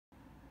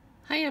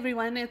Hi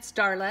everyone, it's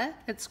Darla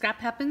at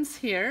Scrap Happens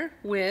here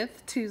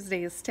with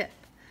Tuesday's tip.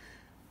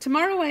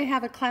 Tomorrow I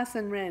have a class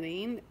in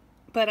Reading,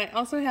 but I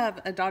also have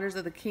a Daughters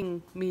of the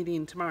King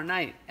meeting tomorrow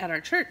night at our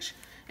church,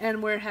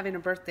 and we're having a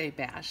birthday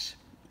bash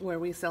where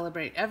we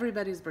celebrate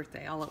everybody's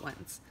birthday all at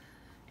once.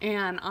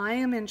 And I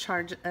am in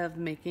charge of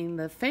making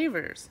the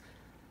favors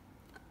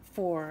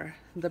for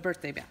the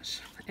birthday bash,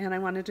 and I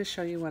wanted to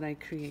show you what I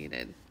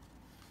created.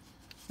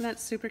 Isn't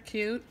that super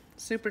cute?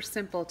 Super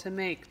simple to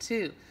make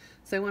too.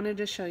 So I wanted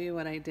to show you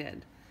what I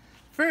did.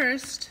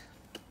 First,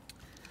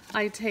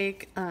 I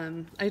took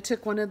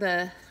one of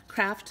the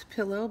craft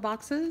pillow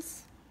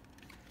boxes.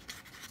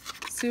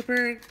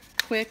 Super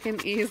quick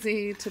and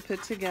easy to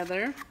put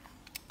together.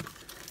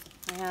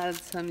 I had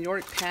some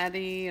York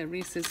Patty, a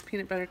Reese's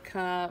peanut butter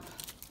cup,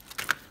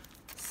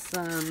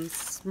 some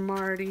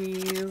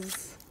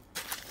Smarties.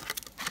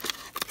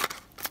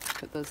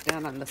 Put those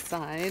down on the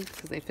side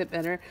because they fit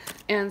better,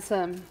 and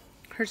some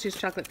Hershey's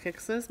chocolate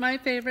Kixes, my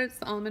favorites,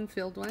 the almond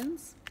filled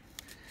ones.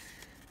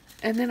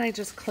 And then I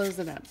just close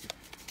it up.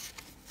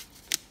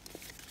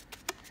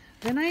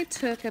 Then I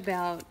took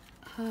about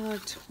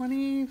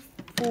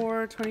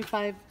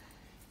 25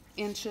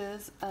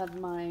 inches of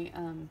my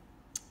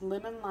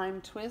lemon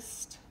lime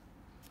twist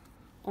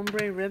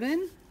ombre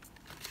ribbon,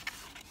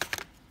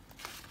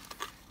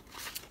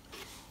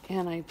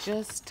 and I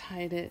just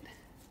tied it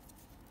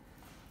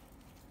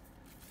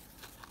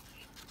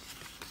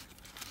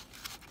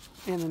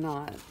in a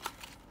knot.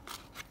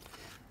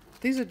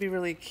 These would be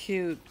really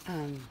cute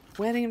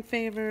wedding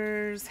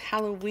favors,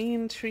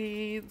 Halloween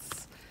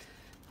treats.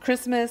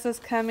 Christmas is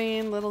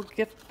coming, little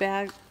gift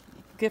bag,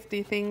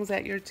 gifty things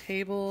at your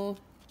table.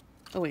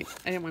 Oh wait,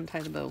 I didn't want to tie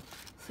the bow.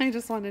 I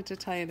just wanted to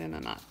tie it in a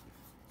knot.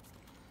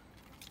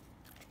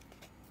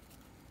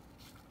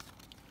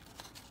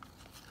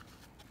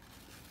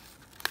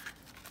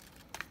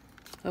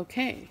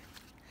 Okay,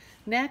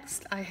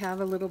 next I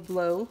have a little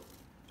blow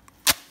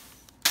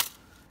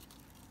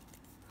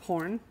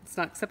horn.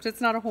 Except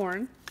it's not a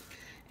horn.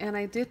 And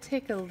I did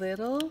take a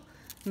little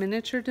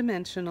miniature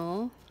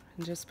dimensional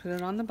and just put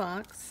it on the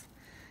box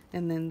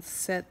and then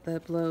set the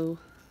blow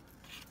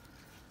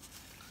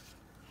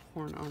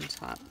horn on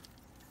top.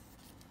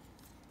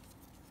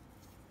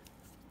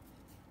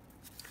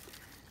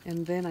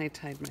 And then I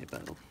tied my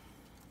bow.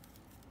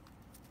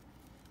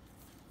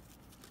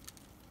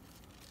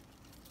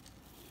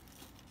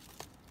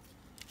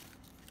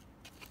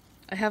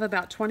 I have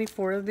about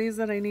 24 of these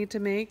that I need to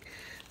make,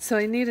 so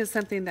I needed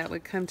something that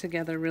would come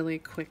together really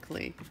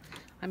quickly.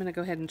 I'm going to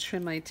go ahead and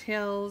trim my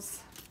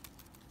tails.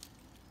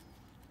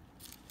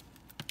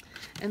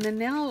 And then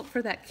now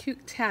for that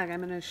cute tag, I'm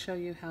going to show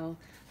you how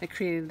I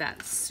created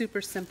that. Super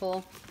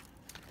simple.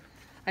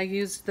 I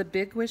used the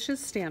Big Wishes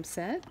stamp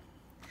set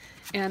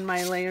and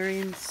my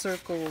layering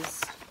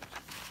circles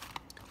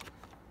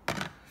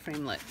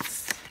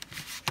framelits.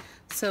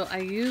 So I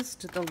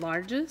used the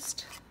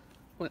largest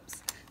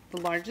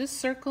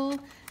circle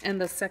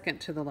and the second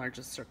to the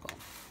largest circle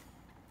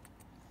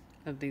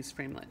of these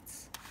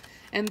framelits.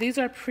 And these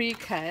are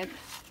pre-cut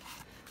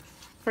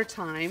for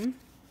time.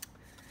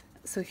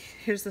 So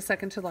here's the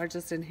second to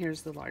largest and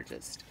here's the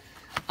largest.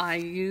 I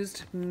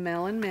used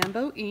Melon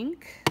Mambo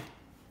ink.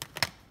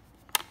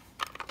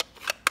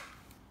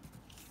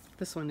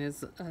 This one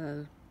is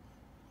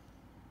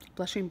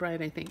Blushing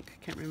Bright, I think.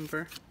 Can't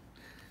remember.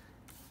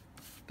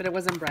 But it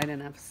wasn't bright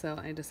enough, so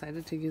I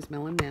decided to use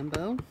Melon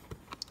Mambo.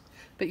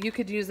 But you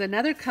could use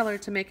another color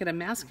to make it a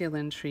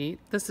masculine treat.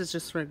 This is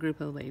just for a group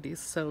of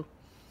ladies. So,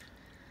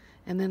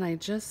 and then I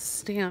just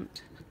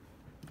stamped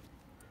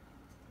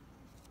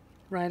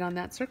right on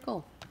that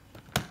circle.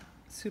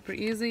 Super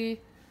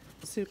easy,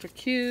 super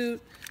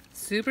cute,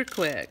 super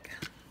quick.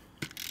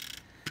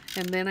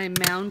 And then I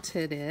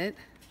matted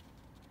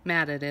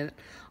it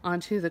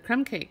onto the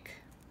crumb cake.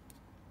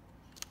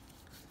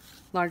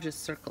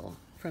 Largest circle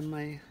from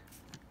my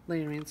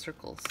layering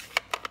circles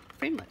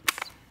framelits.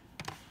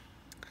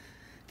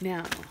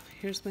 Now,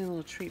 here's my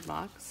little treat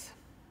box.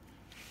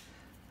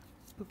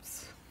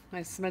 Oops,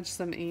 I smudged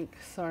some ink,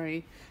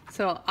 sorry.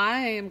 So I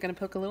am going to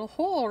poke a little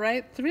hole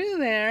right through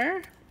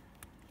there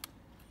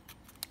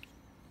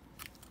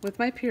with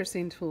my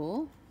piercing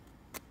tool.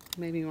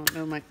 Maybe you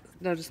won't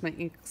notice my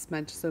ink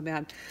smudge so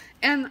bad.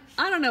 And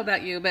I don't know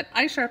about you, but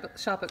I shop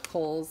at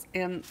Kohl's,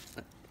 and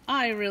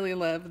I really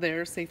love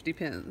their safety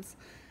pins.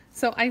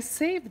 So I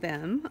save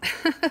them.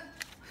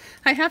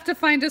 I have to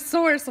find a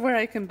source where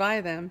I can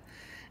buy them.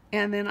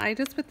 And then I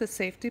just put the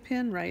safety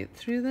pin right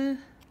through the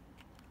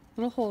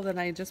little hole that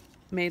I just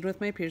made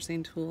with my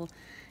piercing tool,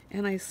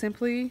 and I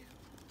simply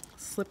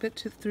slip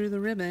it through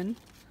the ribbon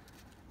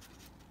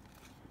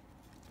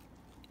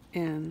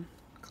and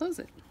close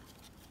it.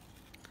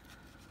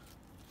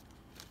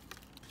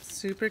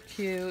 Super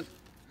cute,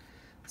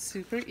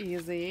 super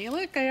easy.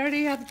 Look, I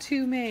already have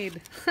 2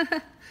 made.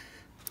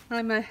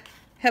 I'm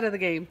ahead of the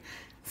game.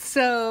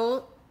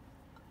 So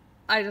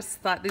I just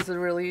thought these were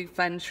really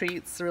fun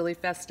treats, really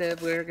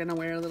festive. We're gonna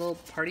wear little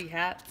party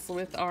hats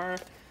with our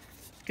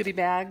goodie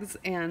bags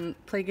and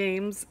play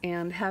games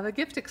and have a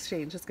gift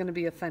exchange. It's gonna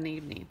be a fun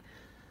evening.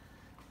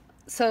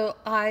 So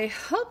I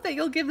hope that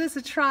you'll give this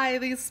a try.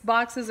 These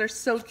boxes are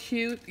so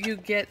cute. You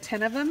get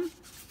 10 of them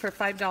for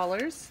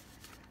 $5.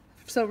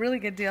 So really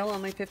good deal,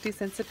 only 50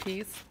 cents a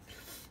piece.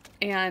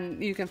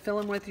 And you can fill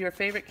them with your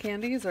favorite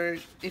candies, or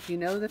if you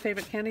know the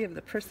favorite candy of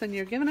the person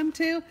you're giving them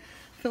to,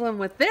 fill them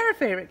with their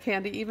favorite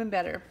candy, even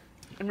better.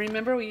 And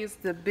remember, we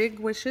used the Big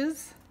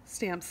Wishes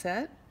stamp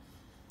set.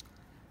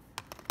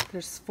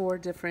 There's 4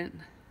 different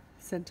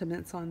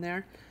sentiments on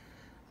there,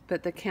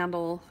 but the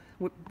candle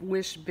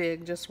Wish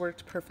Big just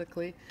worked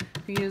perfectly.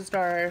 We used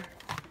our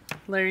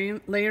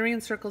Layering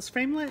Circles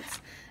framelits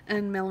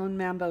and Melon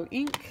Mambo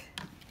ink.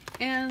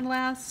 And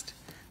last,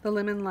 the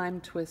Lemon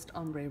Lime Twist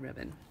ombre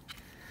ribbon.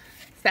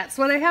 That's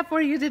what I have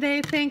for you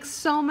today. Thanks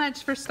so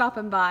much for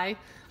stopping by.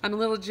 I'm a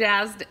little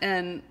jazzed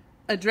and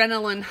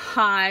adrenaline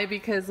high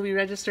because we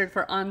registered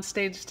for On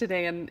Stage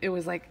today, and it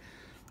was like,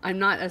 I'm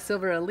not a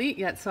Silver Elite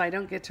yet, so I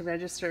don't get to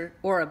register,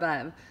 or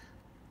above.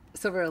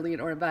 Silver Elite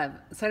or above.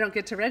 So I don't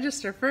get to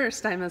register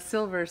first. I'm a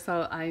Silver,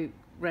 so I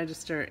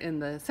register in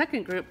the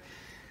second group.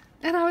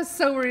 And I was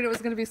so worried it was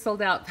going to be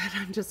sold out, but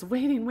I'm just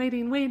waiting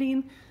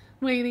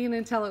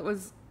until it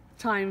was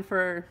time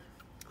for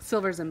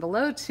Silvers and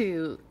below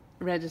to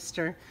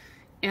register.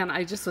 And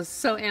I just was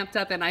so amped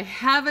up, and I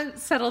haven't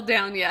settled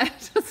down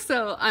yet.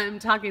 So I'm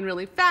talking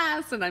really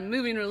fast and I'm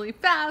moving really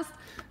fast,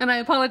 and I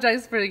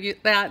apologize for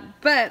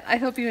that, but I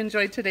hope you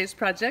enjoyed today's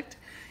project.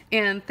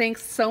 And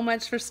thanks so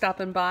much for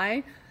stopping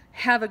by.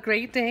 Have a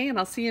great day, and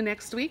I'll see you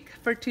next week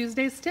for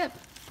Tuesday's tip.